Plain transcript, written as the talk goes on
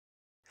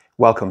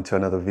Welcome to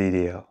another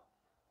video.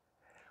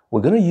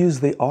 We're going to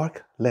use the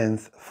arc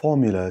length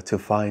formula to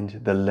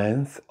find the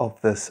length of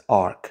this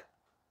arc.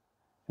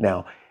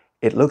 Now,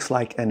 it looks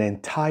like an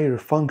entire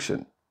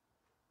function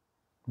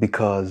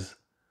because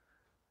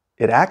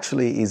it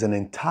actually is an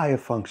entire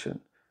function.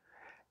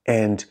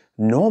 And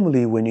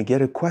normally when you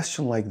get a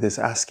question like this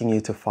asking you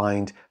to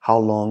find how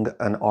long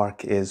an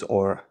arc is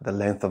or the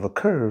length of a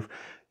curve,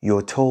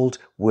 you're told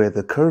where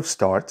the curve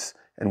starts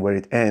and where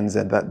it ends,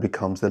 and that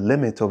becomes the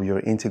limit of your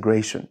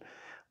integration.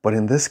 But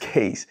in this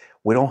case,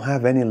 we don't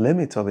have any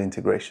limit of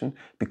integration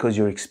because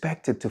you're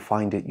expected to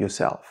find it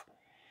yourself.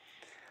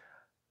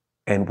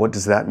 And what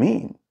does that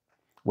mean?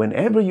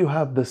 Whenever you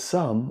have the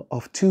sum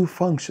of two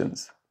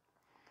functions,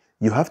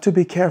 you have to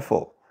be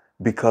careful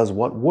because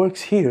what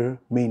works here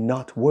may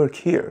not work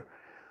here.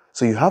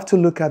 So you have to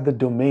look at the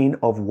domain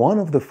of one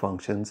of the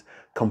functions,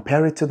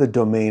 compare it to the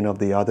domain of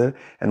the other,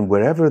 and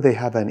wherever they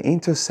have an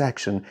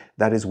intersection,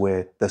 that is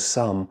where the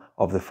sum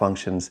of the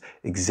functions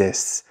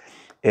exists.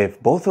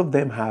 If both of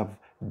them have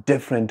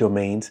different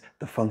domains,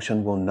 the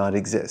function will not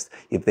exist.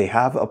 If they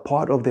have a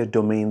part of their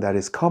domain that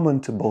is common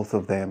to both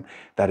of them,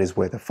 that is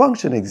where the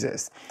function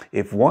exists.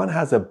 If one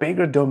has a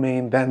bigger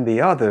domain than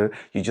the other,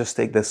 you just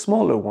take the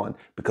smaller one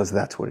because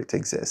that's where it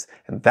exists.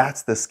 And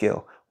that's the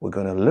skill we're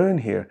going to learn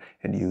here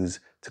and use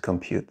to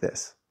compute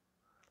this.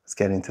 Let's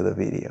get into the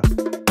video.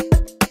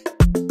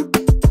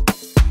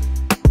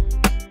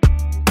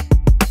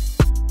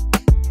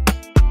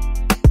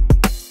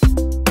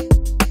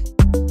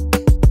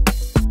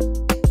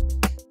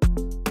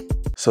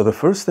 So the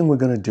first thing we're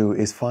going to do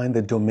is find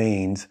the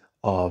domains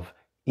of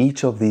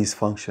each of these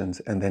functions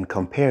and then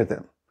compare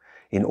them.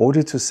 In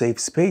order to save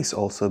space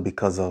also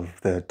because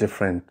of the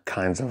different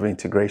kinds of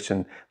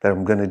integration that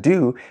I'm going to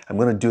do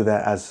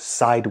that as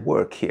side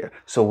work here.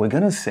 So we're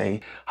going to say,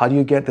 how do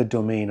you get the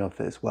domain of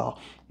this? Well,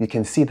 you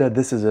can see that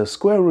this is a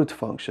square root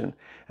function,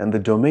 and the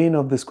domain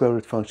of the square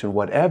root function,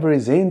 whatever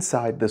is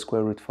inside the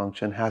square root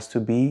function, has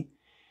to be,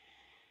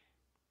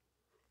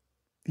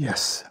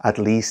 yes, at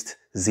least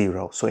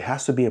 0. So it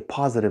has to be a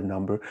positive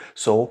number.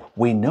 So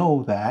we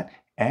know that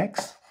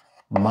x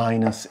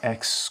minus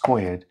x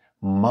squared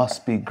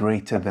must be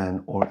greater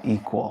than or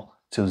equal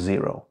to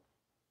 0.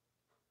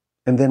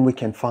 And then we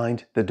can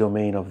find the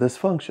domain of this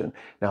function.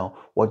 Now,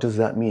 what does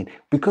that mean?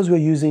 Because we're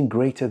using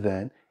greater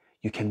than,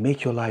 you can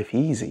make your life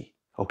easy,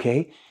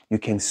 okay? You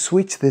can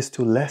switch this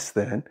to less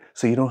than,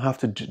 so you don't have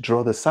to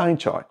draw the sign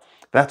chart.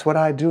 That's what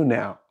I do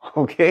now,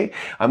 okay?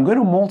 I'm going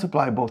to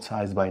multiply both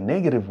sides by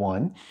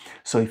 -1.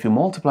 So if you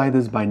multiply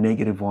this by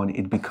 -1,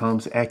 it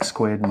becomes x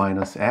squared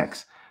minus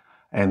x,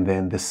 and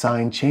then the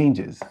sign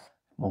changes.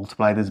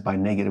 Multiply this by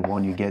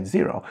 -1, you get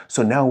 0.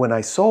 So now when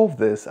I solve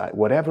this,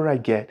 whatever I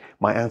get,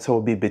 my answer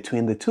will be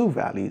between the two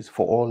values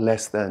for all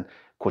less than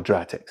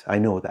quadratics. I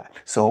know that.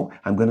 So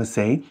I'm going to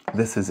say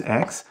this is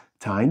x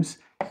times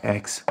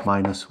x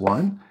minus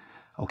 1.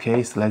 Okay,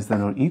 it's less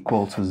than or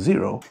equal to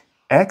 0.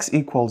 X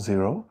equals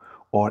 0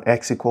 or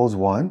x equals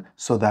 1,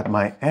 so that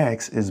my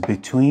x is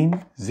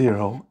between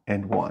 0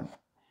 and 1.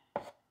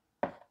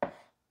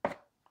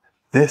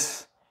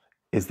 This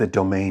is the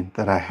domain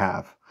that I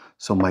have.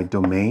 So my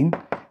domain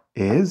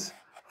is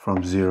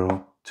from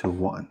 0 to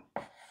 1.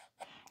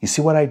 You see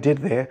what I did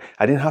there?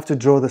 I didn't have to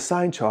draw the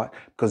sign chart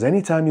because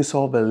anytime you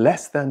solve a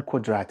less than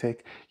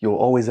quadratic, you'll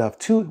always have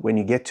two. When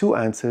you get two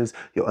answers,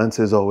 your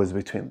answer is always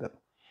between them.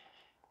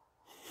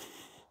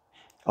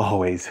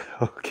 Always.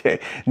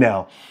 Okay.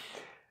 Now,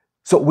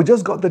 so we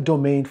just got the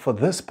domain for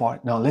this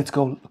part. Now let's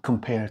go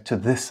compare to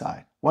this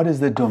side. What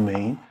is the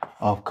domain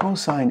of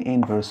cosine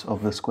inverse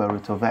of the square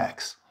root of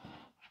x?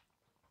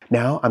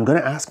 Now I'm going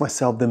to ask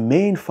myself the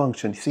main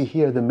function. See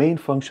here, the main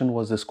function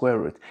was the square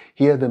root.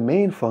 Here the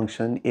main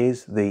function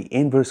is the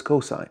inverse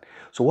cosine.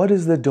 So what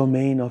is the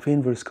domain of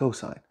inverse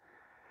cosine?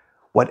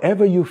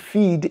 Whatever you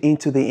feed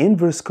into the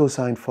inverse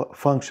cosine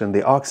function,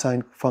 the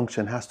arcsine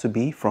function has to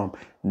be from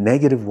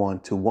 -1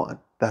 to 1.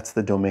 That's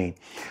the domain.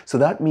 So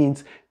that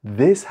means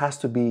this has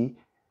to be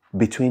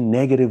between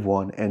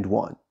 -1 and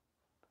 1.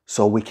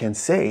 So we can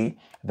say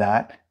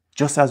that,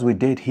 just as we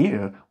did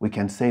here, we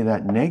can say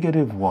that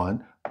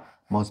 -1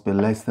 must be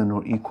less than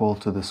or equal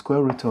to the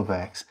square root of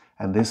x,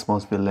 and this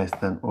must be less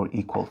than or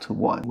equal to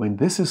 1. When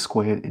this is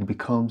squared, it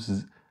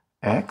becomes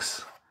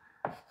x.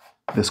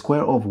 The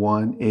square of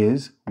 1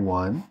 is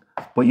 1.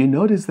 But you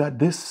notice that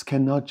this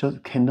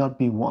cannot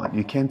be 1.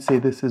 You can't say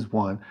this is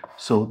 1,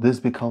 so this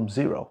becomes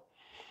 0.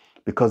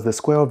 Because the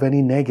square of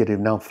any negative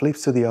now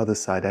flips to the other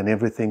side and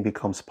everything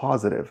becomes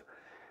positive.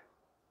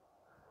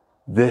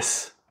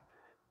 This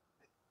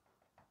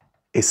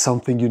is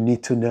something you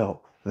need to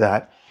know,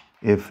 that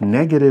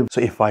so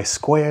if I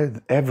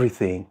square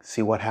everything,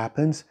 see what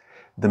happens?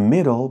 The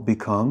middle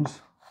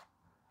becomes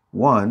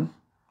 1,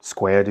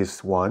 squared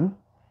is 1,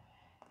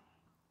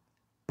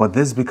 but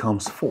this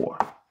becomes 4.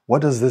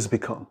 What does this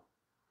become?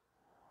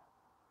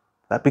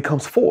 That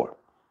becomes 4,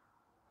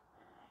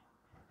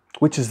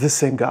 which is this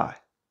same guy.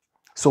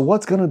 So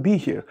what's going to be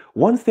here?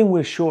 One thing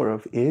we're sure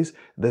of is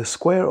the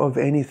square of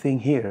anything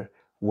here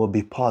will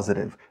be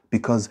positive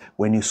because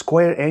when you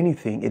square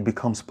anything, it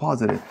becomes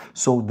positive.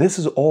 So this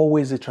is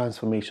always a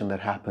transformation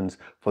that happens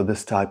for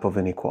this type of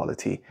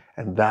inequality.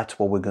 And that's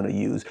what we're going to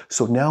use.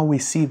 So now we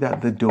see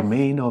that the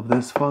domain of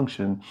this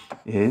function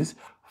is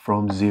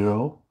from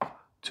 0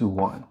 to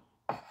 1.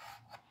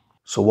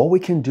 So what we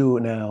can do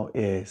now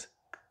is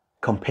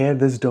compare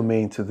this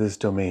domain to this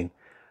domain.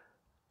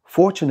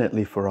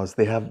 Fortunately for us,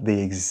 they have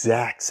the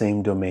exact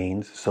same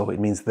domains, so it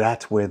means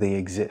that's where they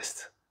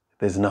exist.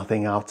 There's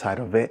nothing outside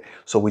of it.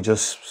 So we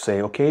just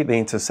say, okay, the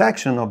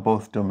intersection of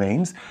both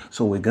domains.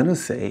 So we're going to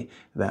say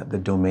that the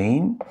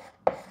domain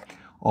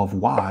of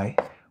y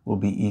will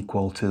be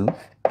equal to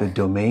the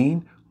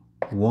domain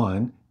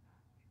 1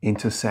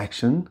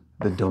 intersection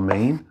the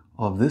domain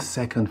of this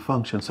second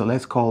function. So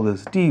let's call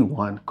this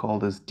D1, call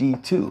this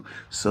D2,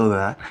 so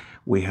that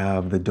we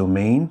have the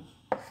domain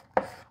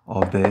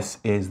of this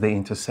is the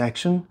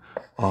intersection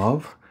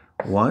of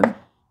 0,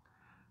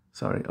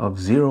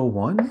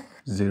 1,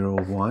 0,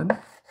 1,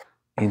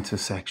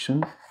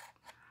 intersection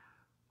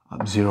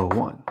of 0,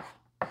 1,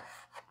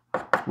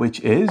 which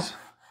is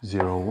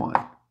 0, 1.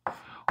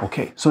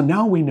 Okay, so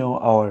now we know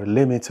our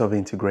limits of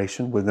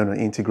integration. We're going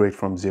to integrate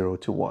from 0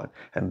 to 1,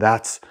 and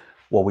that's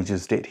what we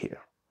just did here.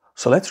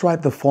 So let's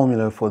write the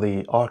formula for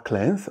the arc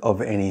length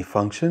of any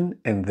function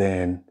and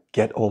then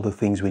get all the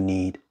things we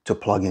need to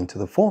plug into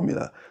the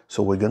formula.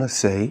 So we're going to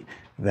say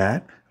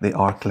that the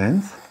arc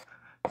length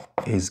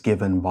is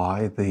given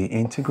by the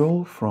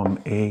integral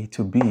from a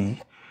to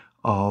b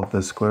of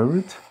the square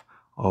root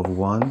of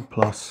 1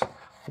 plus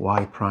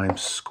y prime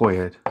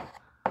squared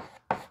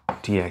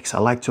dx. I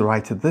like to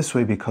write it this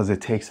way because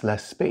it takes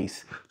less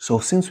space. So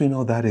since we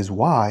know that is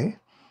y,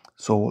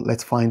 so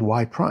let's find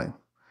y prime.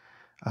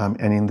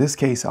 And in this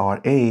case, our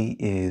a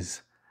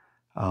is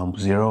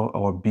 0,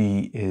 or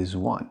b is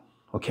 1.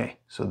 Okay,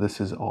 so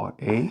this is our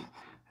a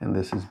and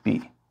this is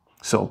b.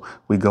 So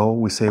we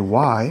say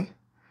y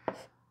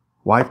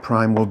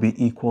prime will be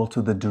equal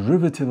to the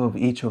derivative of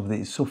each of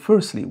these. So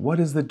firstly, what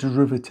is the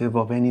derivative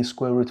of any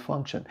square root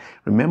function?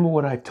 Remember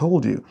what I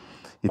told you.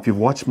 If you've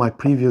watched my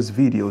previous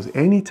videos,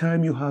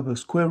 anytime you have a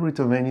square root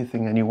of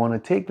anything and you want to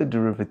take the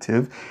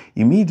derivative,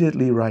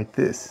 immediately write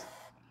this.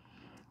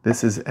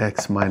 This is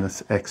x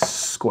minus x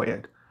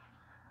squared.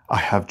 I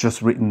have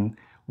just written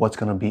what's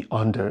going to be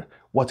under.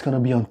 What's going to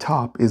be on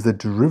top is the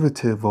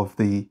derivative of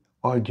the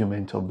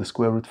argument of the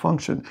square root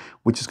function,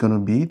 which is going to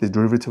be the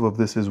derivative of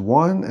this is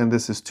 1 and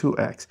this is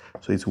 2x.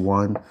 So it's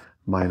 1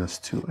 minus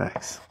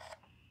 2x.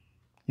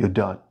 You're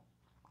done.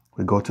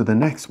 We go to the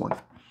next one.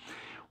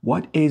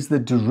 What is the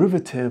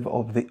derivative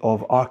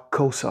of arc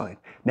cosine?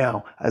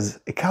 Now, as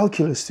a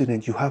calculus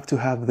student, you have to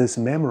have this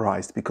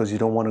memorized because you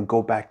don't want to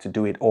go back to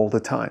do it all the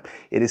time.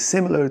 It is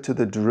similar to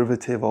the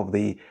derivative of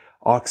the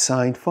arc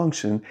sine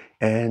function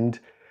and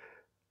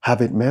have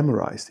it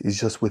memorized. It's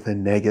just with a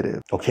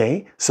negative.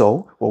 Okay,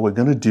 so what we're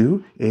going to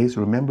do is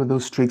remember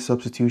those trig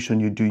substitution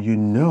you do. You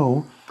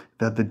know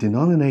that the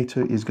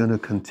denominator is going to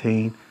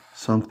contain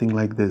something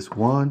like this,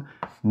 1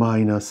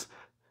 minus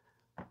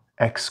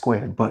x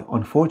squared. But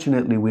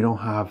unfortunately, we don't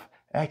have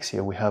x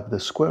here. We have the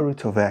square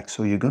root of x.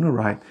 So you're going to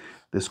write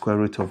the square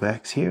root of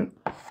x here,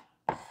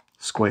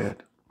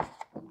 squared.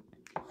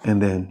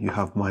 And then you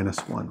have minus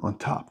 1 on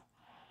top.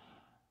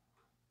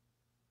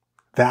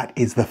 That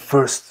is the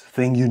first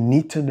thing you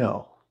need to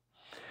know.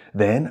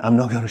 Then I'm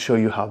not going to show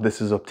you how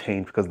this is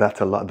obtained because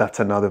that's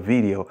another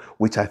video,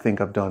 which I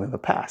think I've done in the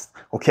past.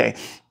 Okay,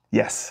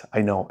 yes,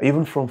 I know.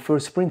 Even from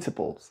first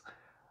principles.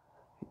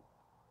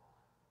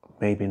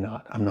 Maybe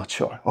not, I'm not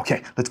sure.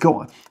 Okay, let's go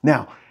on.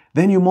 Now,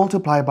 then you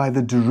multiply by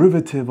the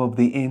derivative of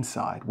the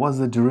inside. What's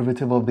the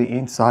derivative of the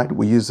inside?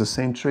 We use the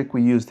same trick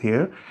we used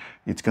here.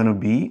 It's going to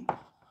be,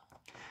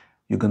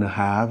 you're going to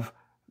have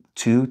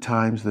 2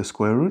 times the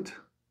square root,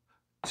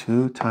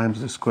 2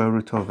 times the square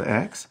root of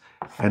x,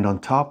 and on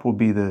top will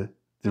be the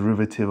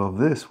derivative of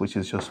this, which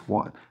is just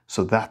 1.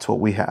 So that's what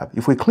we have.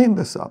 If we clean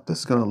this up, this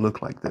is going to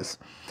look like this.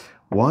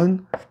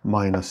 1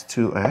 minus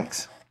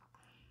 2x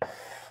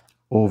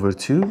over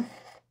 2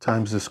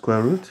 times the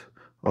square root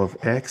of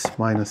x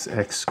minus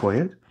x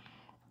squared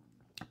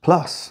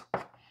plus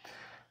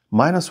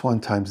minus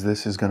 1 times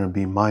this is going to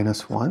be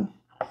minus 1.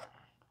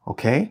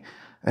 Okay,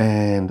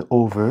 and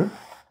over.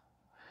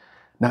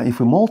 Now if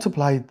we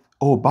multiply,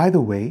 oh, by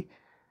the way,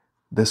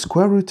 the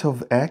square root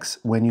of x,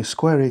 when you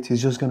square it,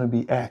 is just going to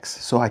be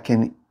x. So I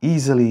can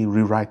easily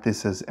rewrite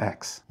this as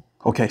x.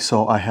 Okay,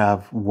 so I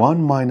have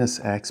 1 minus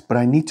x, but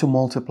I need to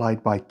multiply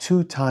it by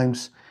 2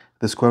 times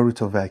the square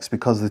root of x.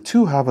 Because the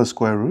 2 have a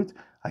square root,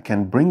 I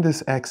can bring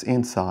this x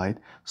inside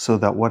so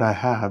that what I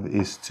have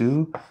is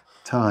 2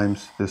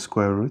 times the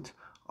square root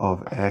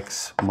of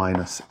x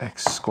minus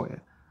x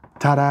squared.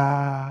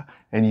 Ta-da!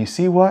 And you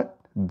see what?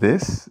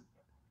 This,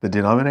 the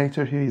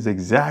denominator here is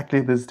exactly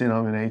this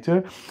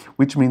denominator,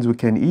 which means we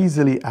can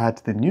easily add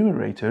the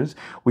numerators,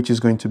 which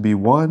is going to be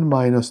 1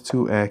 minus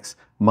 2x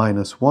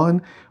minus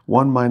 1.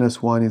 1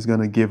 minus 1 is going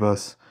to give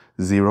us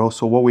 0.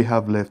 So what we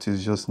have left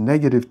is just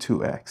negative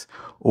 2x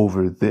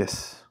over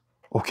this.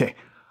 Okay.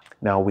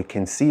 Now we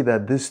can see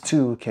that this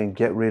 2 can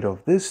get rid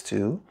of this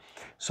 2.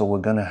 So we're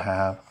going to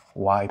have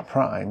y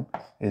prime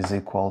is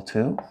equal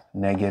to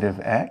negative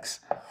x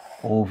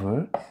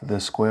over the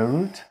square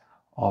root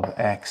of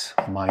x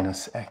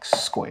minus x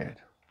squared.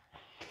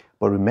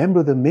 But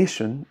remember, the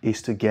mission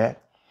is to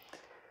get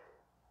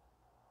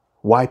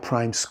y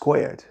prime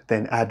squared,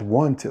 then add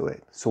 1 to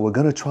it. So we're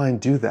going to try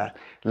and do that.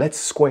 Let's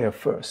square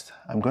first.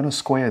 I'm going to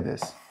square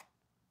this.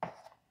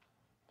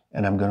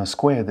 And I'm going to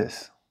square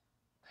this.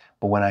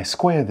 But when I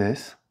square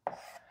this,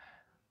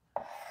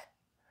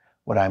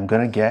 what I'm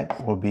going to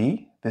get will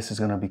be, this is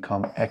going to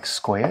become x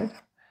squared.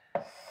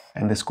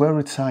 And the square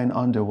root sign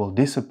under will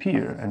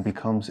disappear and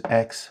becomes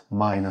x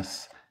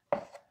minus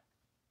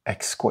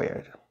x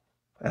squared.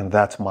 And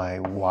that's my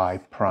y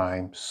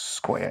prime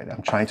squared.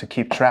 I'm trying to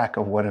keep track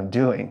of what I'm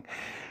doing.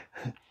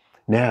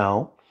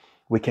 Now,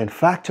 we can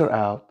factor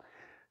out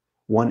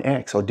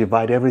 1x or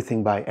divide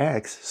everything by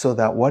x so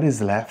that what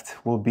is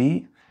left will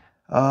be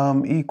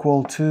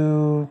equal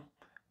to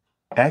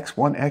x.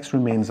 1x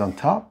remains on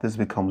top. This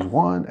becomes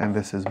 1 and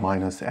this is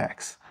minus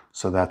x.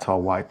 So that's our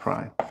y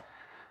prime.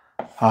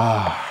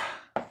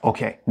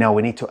 Okay, now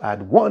we need to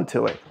add 1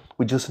 to it.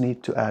 We just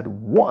need to add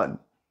 1.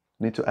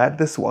 We need to add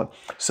this one.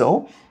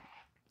 So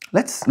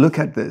let's look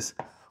at this.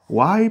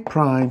 Y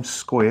prime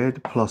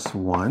squared plus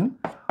 1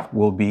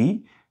 will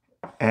be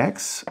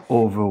x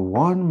over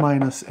 1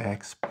 minus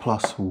x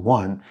plus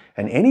 1.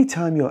 And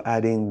anytime you're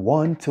adding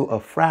 1 to a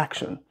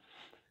fraction,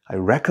 I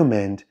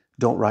recommend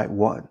don't write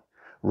 1.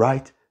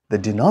 Write the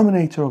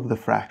denominator of the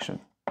fraction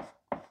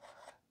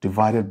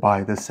divided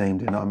by the same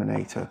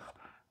denominator.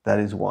 That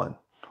is 1.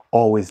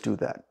 Always do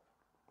that.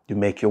 You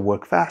make your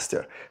work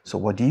faster. So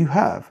what do you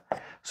have?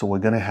 So we're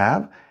going to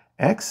have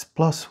x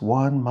plus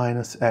 1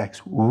 minus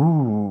x.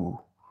 Ooh,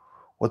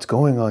 what's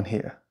going on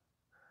here?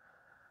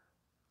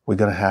 We're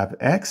going to have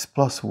x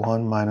plus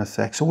 1 minus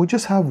x. So we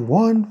just have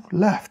 1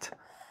 left.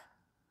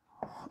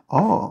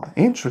 Oh,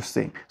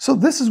 interesting. So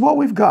this is what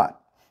we've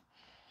got.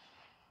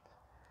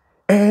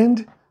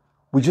 And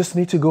we just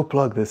need to go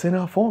plug this in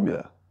our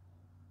formula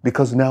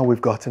because now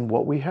we've gotten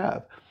what we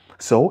have.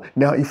 So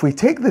now if we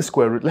take the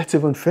square root, let's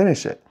even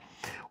finish it.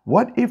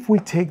 What if we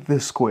take the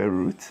square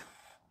root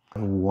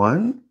of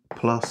 1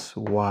 plus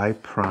y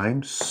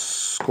prime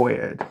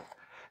squared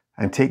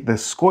and take the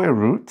square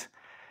root?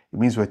 It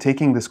means we're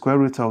taking the square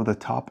root of the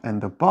top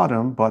and the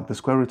bottom, but the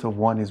square root of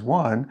 1 is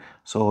 1.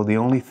 So the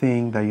only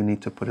thing that you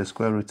need to put a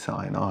square root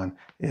sign on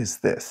is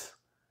this.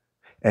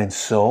 And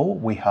so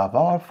we have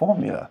our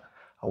formula.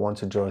 I want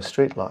to draw a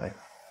straight line.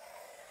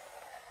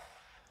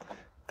 I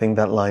think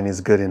that line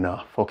is good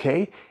enough,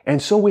 okay? And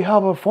so we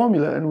have our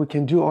formula and we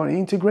can do our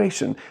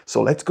integration.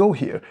 So let's go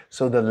here.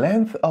 So the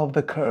length of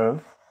the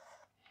curve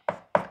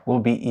will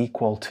be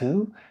equal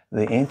to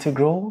the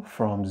integral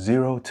from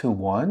 0 to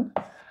 1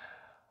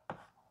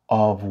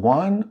 of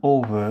 1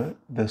 over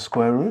the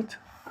square root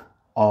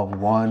of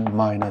 1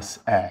 minus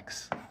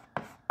x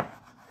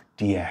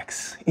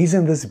dx.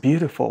 Isn't this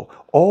beautiful?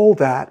 All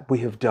that we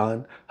have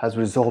done has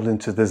resolved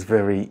into this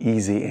very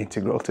easy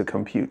integral to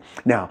compute.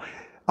 Now,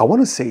 I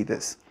want to say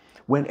this.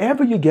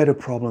 Whenever you get a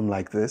problem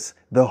like this,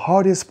 the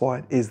hardest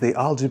part is the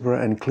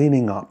algebra and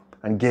cleaning up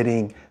and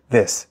getting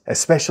this,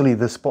 especially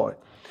this part.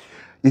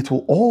 It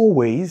will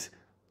always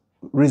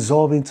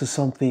resolve into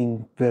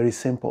something very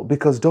simple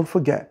because don't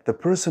forget, the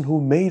person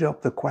who made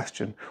up the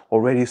question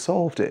already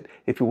solved it.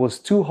 If it was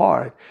too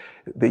hard,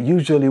 they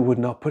usually would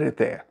not put it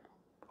there.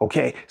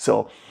 Okay,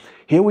 so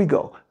here we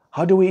go.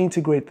 How do we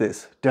integrate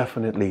this?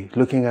 Definitely,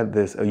 looking at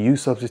this, a u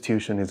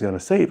substitution is going to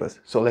save us.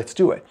 So let's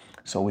do it.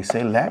 So we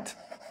say let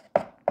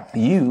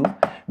u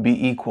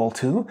be equal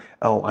to,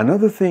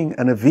 another thing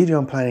and a video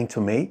I'm planning to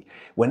make,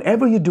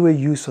 whenever you do a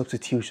u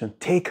substitution,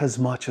 take as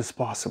much as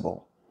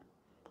possible.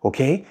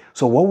 Okay,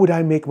 so what would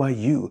I make my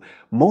u?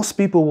 Most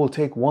people will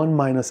take 1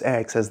 minus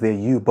x as their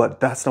u, but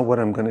that's not what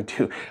I'm going to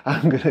do.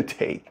 I'm going to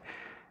take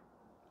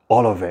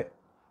all of it.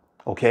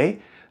 Okay,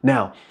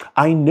 now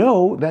I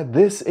know that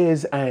this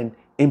is an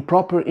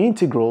improper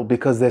integral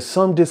because there's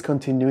some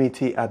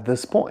discontinuity at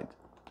this point,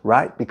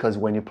 right? Because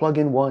when you plug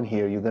in 1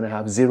 here, you're going to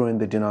have 0 in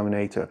the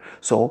denominator.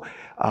 So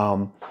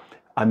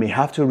I may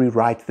have to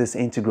rewrite this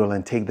integral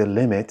and take the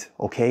limit,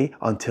 okay,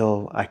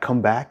 until I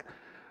come back.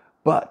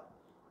 But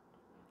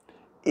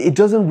it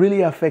doesn't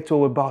really affect what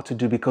we're about to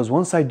do because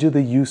once I do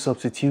the u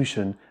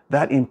substitution,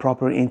 that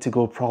improper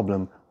integral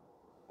problem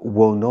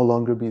will no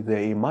longer be there.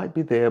 It might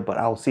be there, but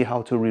I'll see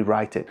how to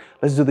rewrite it.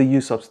 Let's do the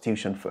u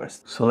substitution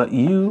first. So let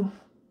u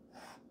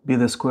be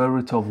the square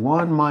root of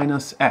 1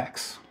 minus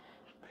x.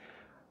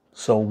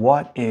 So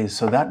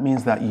that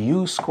means that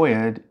u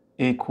squared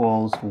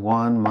equals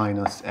 1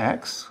 minus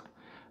x.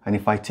 And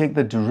if I take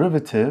the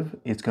derivative,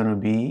 it's going to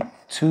be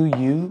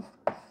 2u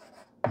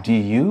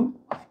du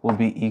will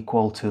be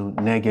equal to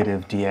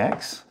negative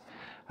dx.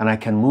 And I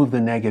can move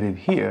the negative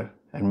here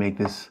and make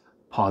this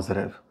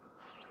positive,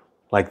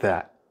 like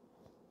that.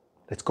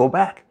 Let's go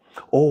back.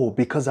 Oh,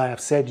 because I have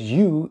said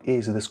u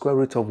is the square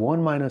root of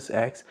 1 minus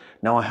x,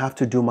 now I have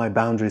to do my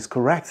boundaries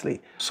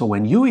correctly. So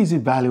when u is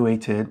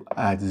evaluated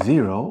at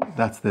 0,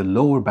 that's the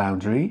lower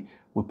boundary,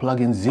 we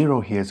plug in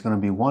 0 here. It's going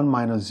to be 1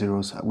 minus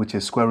 0, which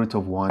is square root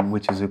of 1,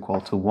 which is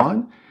equal to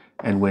 1.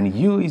 And when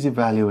u is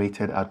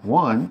evaluated at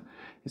 1,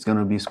 it's going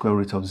to be square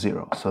root of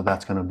 0. So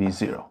that's going to be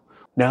 0.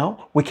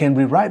 Now, we can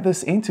rewrite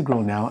this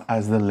integral now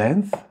as the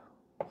length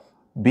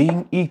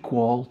being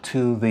equal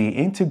to the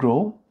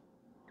integral.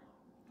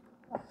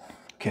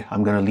 Okay,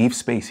 I'm going to leave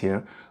space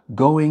here.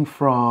 Going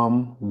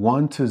from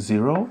 1 to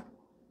 0.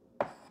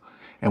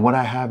 And what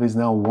I have is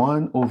now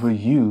 1 over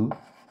u.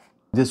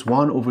 This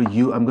 1 over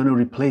u, I'm going to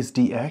replace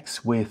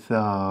dx with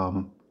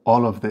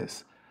all of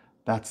this.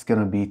 That's going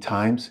to be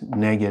times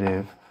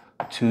negative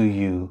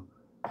 2u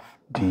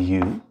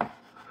du.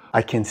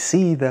 I can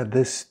see that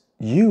this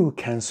u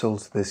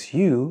cancels this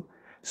u.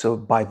 So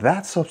by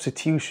that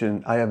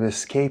substitution, I have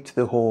escaped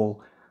the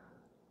whole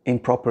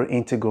improper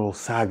integral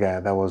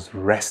saga that was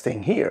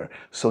resting here.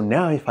 So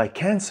now if I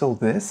cancel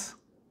this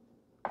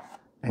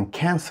and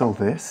cancel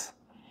this,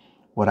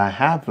 what I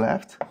have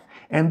left,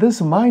 and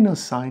this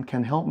minus sign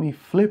can help me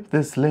flip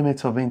this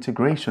limit of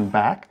integration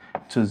back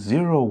to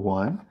 0,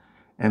 1,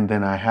 and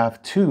then I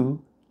have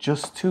 2,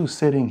 just 2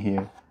 sitting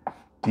here,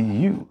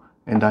 du.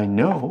 And I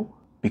know,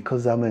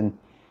 because I'm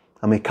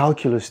a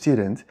calculus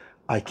student,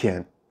 I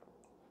can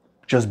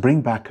just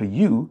bring back a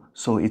u,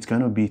 so it's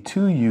going to be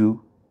 2u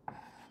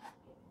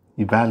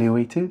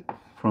evaluated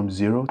from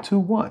 0 to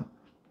 1,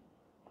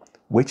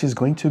 which is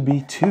going to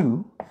be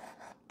 2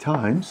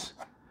 times,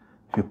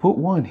 if you put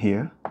 1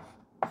 here,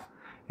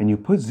 and you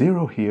put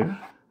 0 here,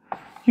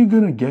 you're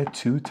going to get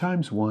 2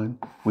 times 1,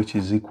 which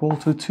is equal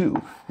to 2,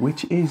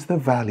 which is the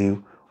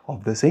value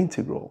of this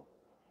integral.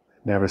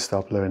 Never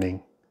stop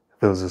learning.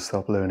 Those who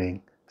stop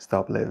learning,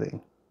 stop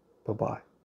living. Bye-bye.